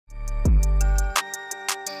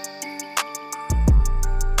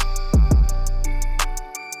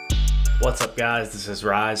What's up guys, this is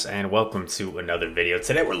Rise and welcome to another video.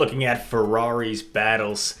 Today we're looking at Ferrari's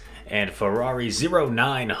battles and Ferrari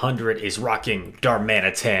 0900 is rocking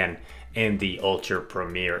Darmanitan in the Ultra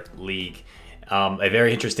Premier League. A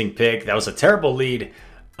very interesting pick. That was a terrible lead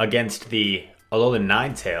against the Alolan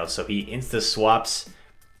Ninetales, so he insta-swaps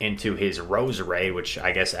into his Roserade, which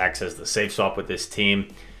I guess acts as the safe swap with this team.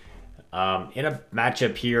 In a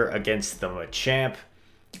matchup here against the Machamp,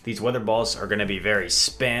 these weather balls are going to be very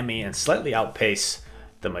spammy and slightly outpace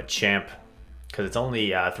the Machamp because it's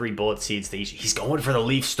only 3 bullet seeds to each. He's going for the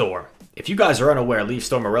Leaf Storm. If you guys are unaware, Leaf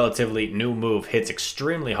Storm, a relatively new move, hits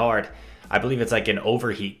extremely hard. I believe it's like an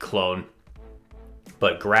Overheat clone,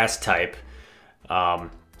 but grass type.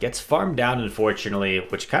 Gets farmed down, unfortunately,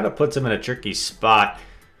 which kind of puts him in a tricky spot.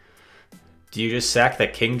 Do you just sack the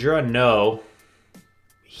Kingdra? No.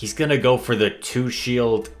 He's going to go for the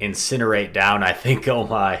 2-shield Incinerate down, I think. Oh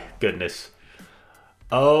my goodness.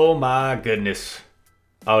 Oh my goodness.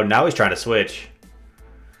 Oh, now he's trying to switch.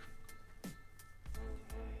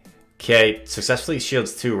 Okay, successfully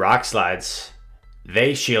shields 2 Rock Slides.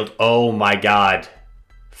 They shield. Oh my god.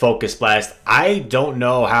 Focus Blast. I don't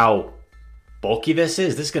know how bulky this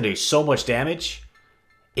is. This is going to do so much damage.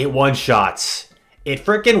 It one-shots. It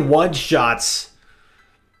freaking one-shots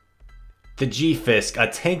the G-Fisk, a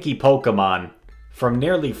tanky Pokemon, from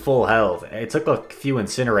nearly full health. It took a few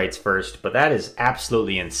Incinerates first, but that is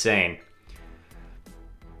absolutely insane.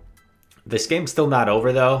 This game's still not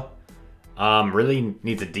over, though. Really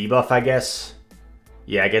needs a debuff, I guess.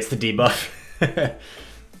 Yeah, it gets the debuff.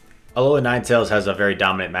 Alolan Ninetales has a very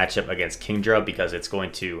dominant matchup against Kingdra because it's going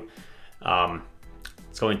to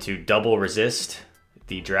double resist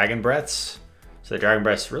the Dragon Breaths. So the Dragon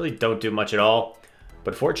Breaths really don't do much at all.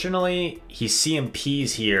 But fortunately, he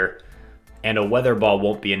CMPs here, and a Weather Ball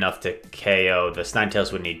won't be enough to KO. The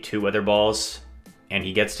Ninetales would need 2 Weather Balls, and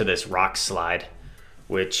he gets to this Rock Slide,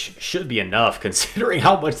 which should be enough considering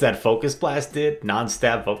how much that Focus Blast did.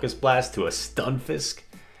 Non-stab Focus Blast to a Stunfisk.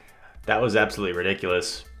 That was absolutely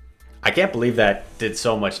ridiculous. I can't believe that did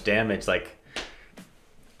so much damage. Like,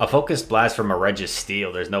 a Focus Blast from a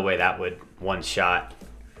Registeel, there's no way that would one-shot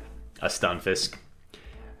a Stunfisk.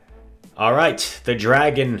 Alright, the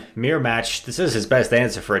Dragon Mirror Match. This is his best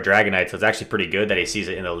answer for a Dragonite, so it's actually pretty good that he sees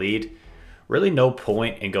it in the lead. Really no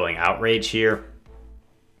point in going Outrage here.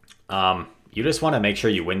 You just want to make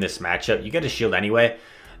sure you win this matchup. You get a shield anyway.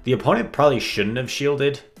 The opponent probably shouldn't have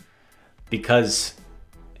shielded because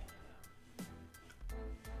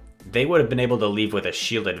they would have been able to leave with a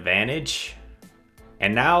shield advantage.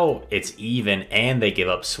 And now it's even and they give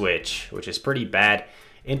up Switch, which is pretty bad.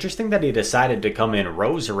 Interesting that he decided to come in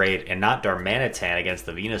Roserade and not Darmanitan against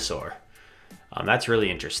the Venusaur. That's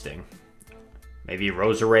really interesting. Maybe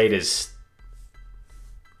Roserade is...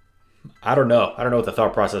 I don't know. I don't know what the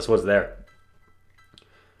thought process was there.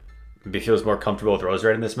 Maybe he feels more comfortable with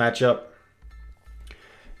Roserade in this matchup.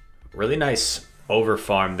 Really nice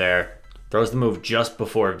overfarm there. Throws the move just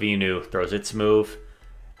before Venu throws its move.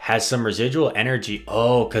 Has some residual energy.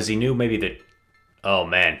 Oh, because he knew maybe that... Oh,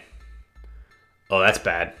 man. Oh, that's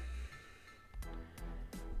bad.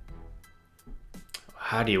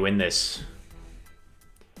 How do you win this?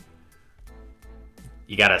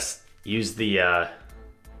 You gotta use the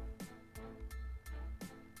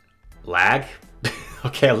lag.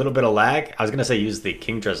 Okay, a little bit of lag. I was gonna say use the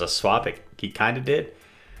Kingdra as a swap. He kind of did.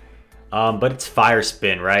 But it's Fire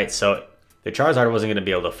Spin, right? So the Charizard wasn't gonna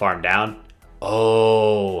be able to farm down.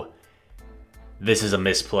 Oh, this is a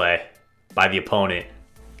misplay by the opponent.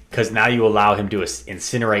 Because now you allow him to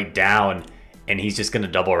Incinerate down, and he's just going to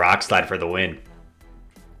double Rock Slide for the win.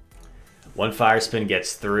 1 Fire Spin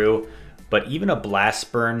gets through, but even a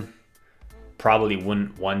Blast Burn probably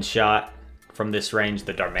wouldn't one-shot from this range,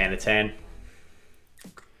 the Darmanitan.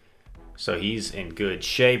 So he's in good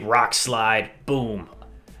shape. Rock Slide, boom.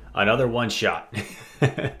 Another one-shot.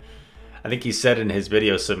 I think he said in his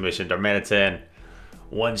video submission, Darmanitan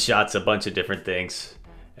one-shots a bunch of different things.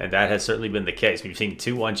 And that has certainly been the case. We've seen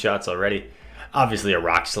 2 one-shots already. Obviously, a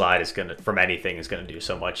Rock Slide is gonna, from anything, is gonna do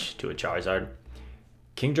so much to a Charizard.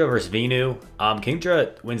 Kingdra versus Venu.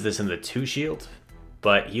 Kingdra wins this in the 2-shield,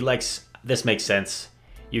 but he likes. This makes sense.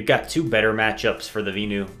 You've got 2 better matchups for the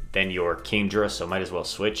Venu than your Kingdra, so might as well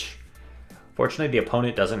switch. Fortunately, the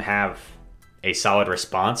opponent doesn't have a solid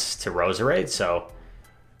response to Roserade, so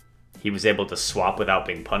he was able to swap without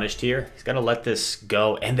being punished here. He's gonna let this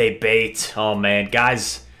go, and they bait. Oh man,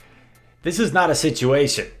 guys. This is not a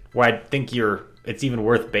situation where I think it's even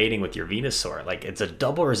worth baiting with your Venusaur. Like, it's a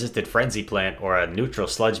double resisted Frenzy Plant or a neutral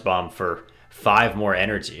Sludge Bomb for 5 more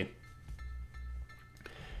energy.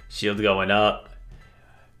 Shield going up.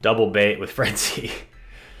 Double bait with Frenzy.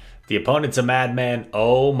 The opponent's a madman.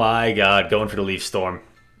 Oh my god, going for the Leaf Storm.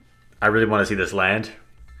 I really want to see this land.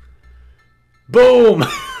 Boom!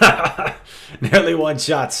 Nearly one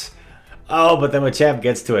shots. Oh, but then Machamp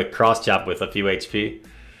gets to a cross chop with a few HP.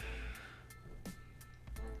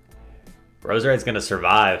 Roserade's going to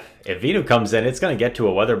survive. If Venu comes in, it's going to get to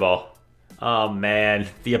a Weather Ball. Oh, man.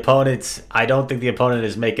 The opponent... I don't think the opponent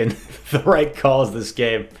is making the right calls this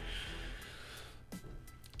game.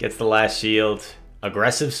 Gets the last shield.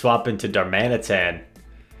 Aggressive swap into Darmanitan.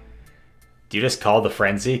 Do you just call the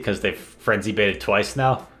Frenzy? Because they've Frenzy baited twice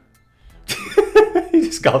now? You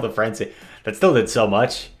just called the Frenzy. That still did so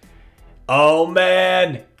much. Oh,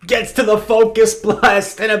 man. Gets to the Focus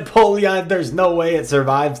Blast. And Empoleon, there's no way it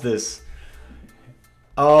survives this.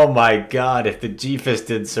 Oh my god, if the G-Fist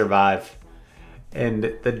did survive. And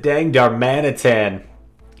the dang Darmanitan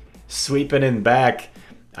sweeping in back.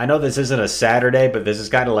 I know this isn't a Saturday, but this is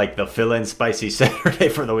kind of like the fill-in spicy Saturday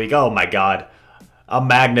for the week. Oh my god. A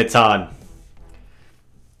Magneton.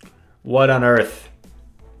 What on earth?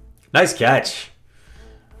 Nice catch.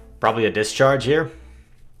 Probably a discharge here.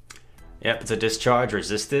 Yep, it's a discharge.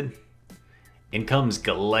 Resisted. In comes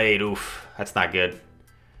Gallade. Oof, that's not good.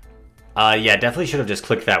 Yeah, definitely should have just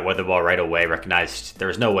clicked that Weather Ball right away. Recognized there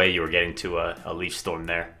was no way you were getting to a Leaf Storm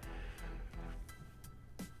there.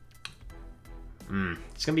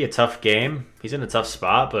 It's going to be a tough game. He's in a tough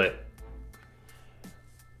spot, but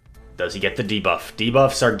does he get the debuff?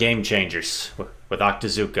 Debuffs are game changers with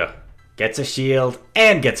Octazooka. Gets a shield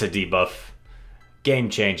and gets a debuff. Game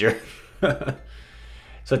changer.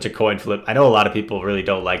 Such a coin flip. I know a lot of people really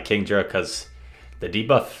don't like Kingdra because the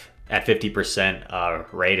debuff at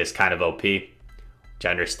 50% rate is kind of OP, which I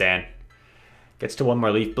understand. Gets to one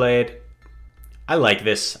more Leaf Blade. I like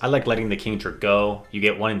this. I like letting the Kingdra go. You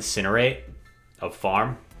get one Incinerate of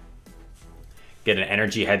farm. Get an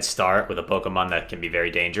energy head start with a Pokemon that can be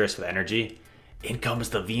very dangerous with energy. In comes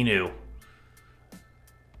the Venu.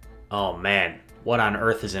 Oh man, what on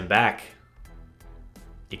earth is in back?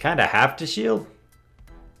 You kind of have to shield.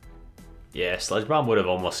 Yeah, Sludge Bomb would have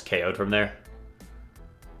almost KO'd from there.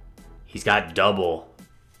 He's got double.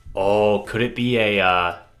 Oh, could it be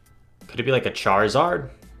a like a Charizard?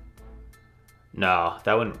 No,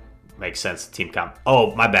 that wouldn't make sense. Team comp.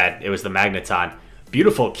 Oh, my bad. It was the Magneton.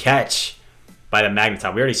 Beautiful catch by the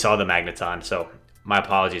Magneton. We already saw the Magneton, so my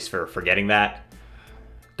apologies for forgetting that.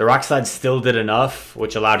 The Rock Slide still did enough,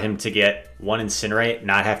 which allowed him to get one Incinerate,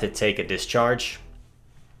 not have to take a discharge.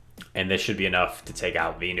 And this should be enough to take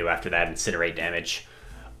out Venu after that Incinerate damage.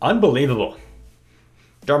 Unbelievable.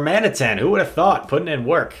 Darmanitan, who would have thought? Putting in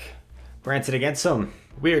work. Granted, against some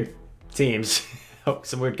weird teams.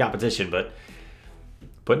 Some weird competition, but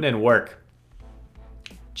putting in work.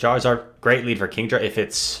 Charizard, great lead for Kingdra if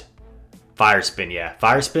it's Fire Spin, yeah.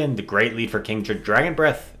 Fire Spin, the great lead for Kingdra. Dragon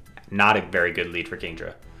Breath, not a very good lead for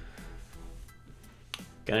Kingdra.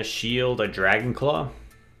 Gonna shield a Dragon Claw.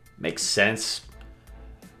 Makes sense.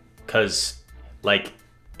 Because, like,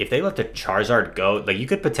 if they let the Charizard go, like, you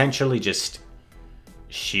could potentially just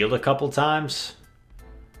shield a couple times.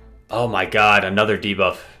 Oh my god, another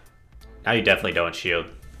debuff. Now you definitely don't shield.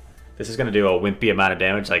 This is going to do a wimpy amount of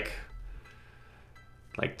damage, like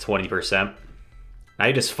 20%. Now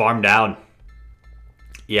you just farm down.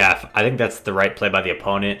 Yeah, I think that's the right play by the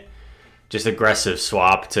opponent. Just aggressive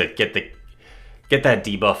swap to get that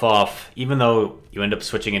debuff off. Even though you end up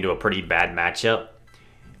switching into a pretty bad matchup,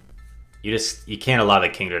 you can't allow the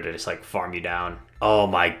Kingdra to just like farm you down. Oh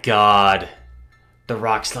my god. The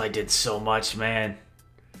Rock Slide did so much, man.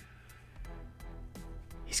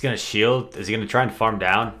 He's going to shield. Is he going to try and farm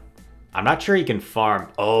down? I'm not sure he can farm.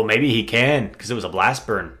 Oh, maybe he can because it was a Blast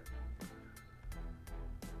Burn.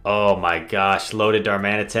 Oh my gosh. Loaded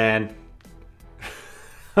Darmanitan.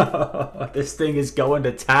 This thing is going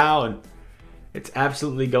to town. It's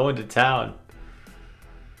absolutely going to town.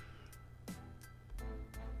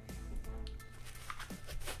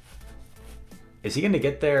 Is he going to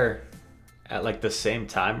get there at like the same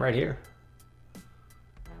time right here?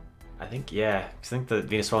 I think, yeah. I think the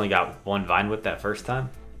Venusaur only got one Vine Whip that first time.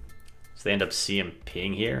 So they end up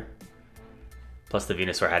CMPing here. Plus the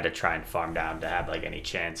Venusaur had to try and farm down to have like any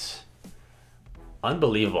chance.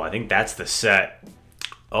 Unbelievable. I think that's the set.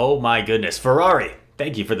 Oh my goodness. Ferrari,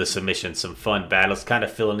 thank you for the submission. Some fun battles. Kind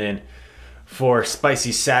of filling in for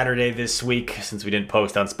Spicy Saturday this week since we didn't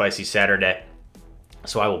post on Spicy Saturday.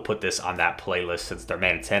 So I will put this on that playlist since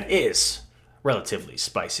Darmanitan is relatively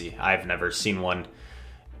spicy. I've never seen one,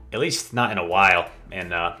 at least not in a while,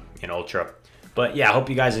 in Ultra. But yeah, I hope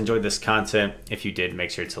you guys enjoyed this content. If you did, make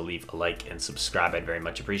sure to leave a like and subscribe. I'd very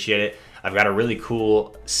much appreciate it. I've got a really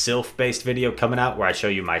cool Sylph-based video coming out where I show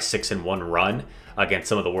you my 6-1 run against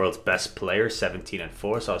some of the world's best players,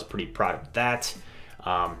 17-4. So I was pretty proud of that.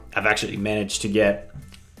 I've actually managed to get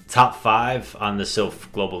top 5 on the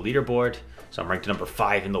Sylph global leaderboard. So I'm ranked number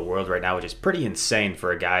 5 in the world right now, which is pretty insane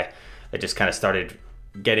for a guy that just kind of started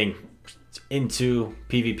getting into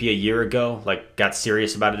PvP a year ago, like got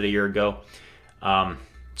serious about it a year ago.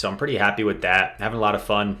 So I'm pretty happy with that. Having a lot of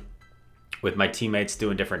fun with my teammates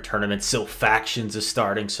doing different tournaments. Sylph Factions is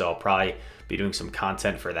starting, so I'll probably be doing some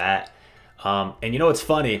content for that. And you know what's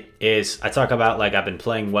funny is I talk about like I've been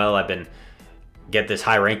playing well, I've been get this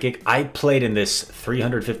high ranking. I played in this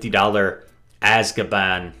 $350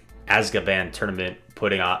 Azkaban tournament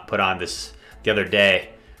put on this the other day.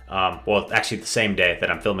 Well, actually the same day that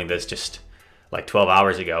I'm filming this, just like 12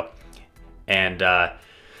 hours ago. And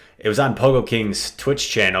it was on Pogo King's Twitch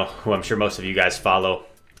channel, who I'm sure most of you guys follow.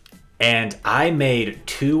 And I made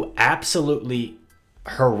 2 absolutely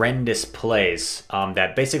horrendous plays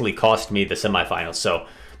that basically cost me the semifinals. So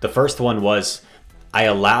the first one was I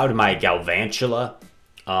allowed my Galvantula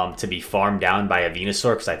to be farmed down by a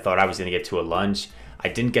Venusaur because I thought I was going to get to a lunge. I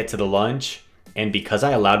didn't get to the lunge, and because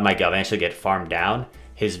I allowed my Galvantula to get farmed down,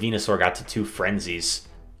 his Venusaur got to 2 frenzies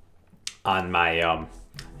on my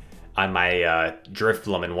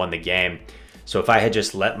Drifloon and won the game. So if I had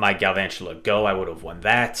just let my Galvantula go, I would have won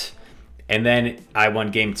that. And then I won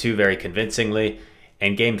game 2 very convincingly.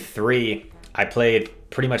 And game 3, I played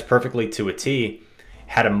pretty much perfectly to a T.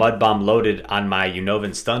 Had a Mud Bomb loaded on my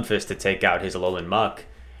Unnovan Stunfisk to take out his Alolan Muck.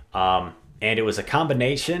 And it was a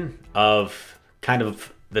combination of kind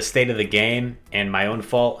of the state of the game and my own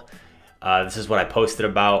fault. This is what I posted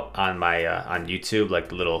about on my on YouTube, like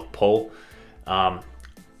the little poll.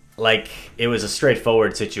 Like it was a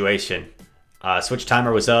straightforward situation. Switch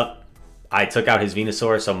timer was up. I took out his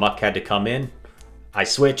Venusaur, so Muck had to come in. I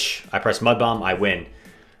switch. I press Mud Bomb. I win.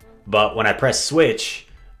 But when I press switch,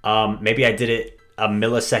 maybe I did it a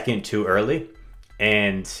millisecond too early,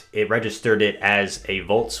 and it registered it as a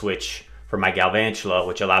Volt Switch for my Galvantula,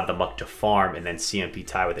 which allowed the Muck to farm and then CMP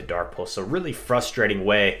tie with a Dark Pulse. So really frustrating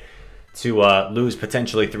way to lose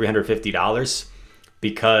potentially $350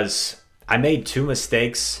 because I made 2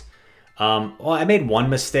 mistakes. Well, I made 1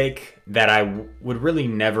 mistake that I would really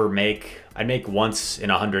never make. I'd make once in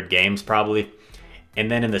 100 games probably. And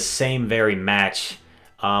then in the same very match,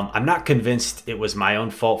 I'm not convinced it was my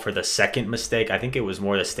own fault for the second mistake. I think it was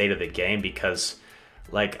more the state of the game because,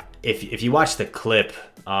 like, if you watch the clip,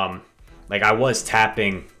 like I was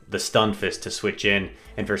tapping the Stunfisk to switch in,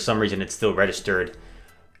 and for some reason it still registered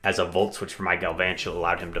as a Volt Switch for my Galvantula,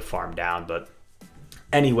 allowed him to farm down. But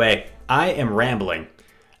anyway, I am rambling.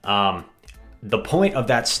 The point of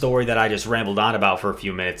that story that I just rambled on about for a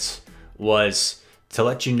few minutes was to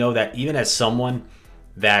let you know that even as someone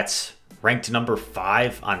that's ranked number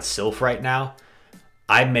 5 on Sylph right now,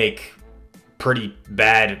 I make pretty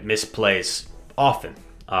bad misplays often.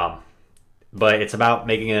 But it's about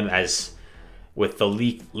making them as with the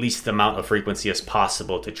least amount of frequency as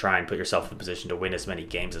possible to try and put yourself in the position to win as many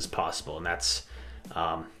games as possible. And that's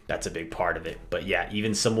a big part of it. But yeah,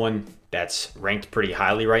 even someone that's ranked pretty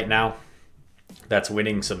highly right now, that's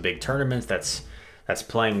winning some big tournaments, that's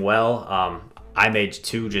playing well. I made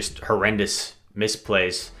 2 just horrendous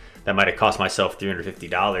misplays that might have cost myself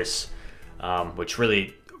 $350, which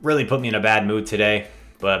really put me in a bad mood today.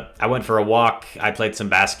 But I went for a walk. I played some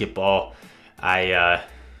basketball. I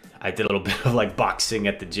did a little bit of like boxing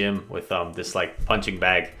at the gym with this like punching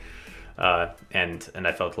bag, and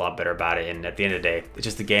I felt a lot better about it. And at the end of the day, it's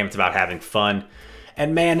just a game. It's about having fun.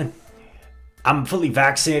 And man, I'm fully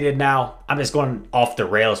vaccinated now. I'm just going off the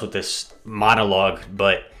rails with this monologue,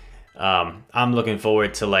 but I'm looking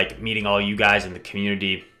forward to like meeting all you guys in the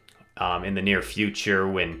community in the near future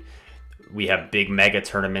when we have big mega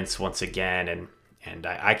tournaments once again, and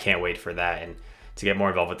I can't wait for that and to get more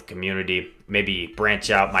involved with the community. Maybe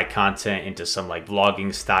branch out my content into some like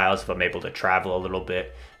vlogging styles if I'm able to travel a little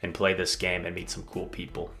bit and play this game and meet some cool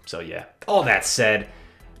people. So yeah, all that said,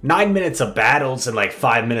 9 minutes of battles and like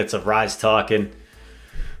 5 minutes of Rise talking.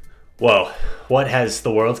 Whoa, what has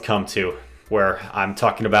the world come to where I'm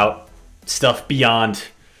talking about stuff beyond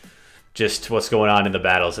just what's going on in the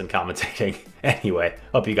battles and commentating. Anyway,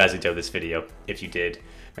 hope you guys enjoyed this video. If you did,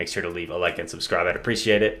 make sure to leave a like and subscribe. I'd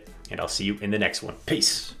appreciate it. And I'll see you in the next one.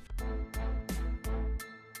 Peace.